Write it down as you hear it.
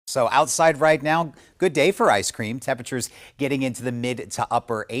So outside right now, good day for ice cream. Temperatures getting into the mid to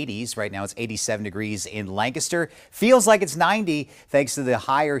upper 80s. Right now it's 87 degrees in Lancaster. Feels like it's 90 thanks to the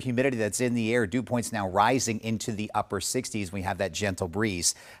higher humidity that's in the air. Dew points now rising into the upper 60s. We have that gentle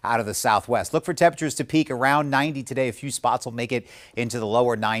breeze out of the southwest. Look for temperatures to peak around 90 today. A few spots will make it into the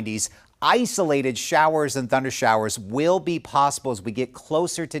lower 90s. Isolated showers and thunder showers will be possible as we get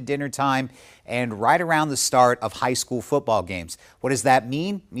closer to dinner time and right around the start of high school football games. What does that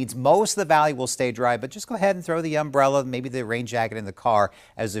mean? It means most of the valley will stay dry, but just go ahead and throw the umbrella, maybe the rain jacket in the car,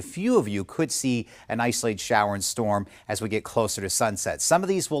 as a few of you could see an isolated shower and storm as we get closer to sunset. Some of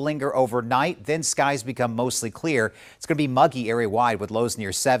these will linger overnight, then skies become mostly clear. It's going to be muggy area-wide with lows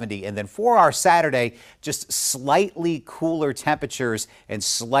near 70, and then for our Saturday, just slightly cooler temperatures and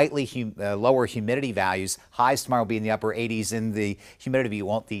slightly lower humidity values. Highs tomorrow will be in the upper 80s, and the humidity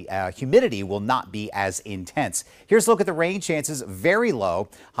will not be as intense. Here's a look at the rain chances. Very low,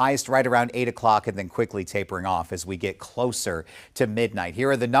 highest right around 8 o'clock, and then quickly tapering off as we get closer to midnight.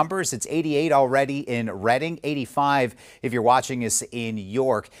 Here are the numbers. It's 88 already in Reading, 85 if you're watching us in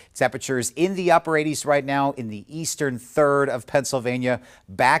York. Temperatures in the upper 80s right now in the eastern third of Pennsylvania,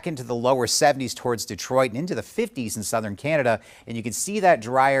 back into the lower 70s towards Detroit and into the 50s in southern Canada. And you can see that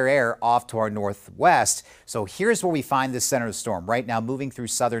drier air off to our northwest. So here's where we find the center of the storm right now, moving through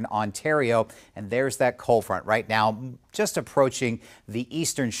southern Ontario. And there's that cold front right now, just approaching the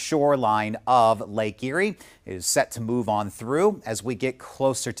eastern shoreline of Lake Erie. It is set to move on through as we get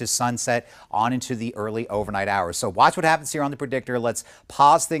closer to sunset on into the early overnight hours. So watch what happens here on the predictor. Let's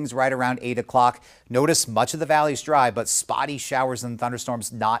pause things right around 8 o'clock. Notice much of the valley is dry, but spotty showers and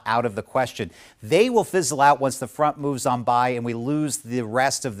thunderstorms not out of the question. They will fizzle out once the front moves on by and we lose the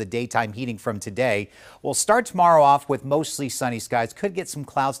rest of the daytime heating from today. We'll start tomorrow off with mostly sunny skies. Could get some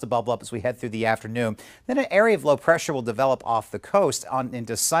clouds to bubble up as we head through the afternoon. Then an area of low pressure will develop off the coast on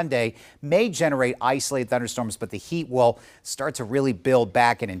into Sunday, may generate isolated thunderstorms, but the heat will start to really build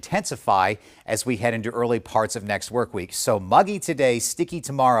back and intensify as we head into early parts of next work week. So muggy today, sticky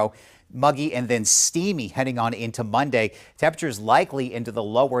tomorrow, muggy and then steamy heading on into Monday. Temperatures likely into the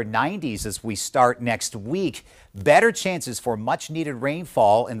lower 90s as we start next week. Better chances for much needed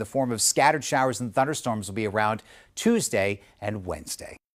rainfall in the form of scattered showers and thunderstorms will be around Tuesday and Wednesday.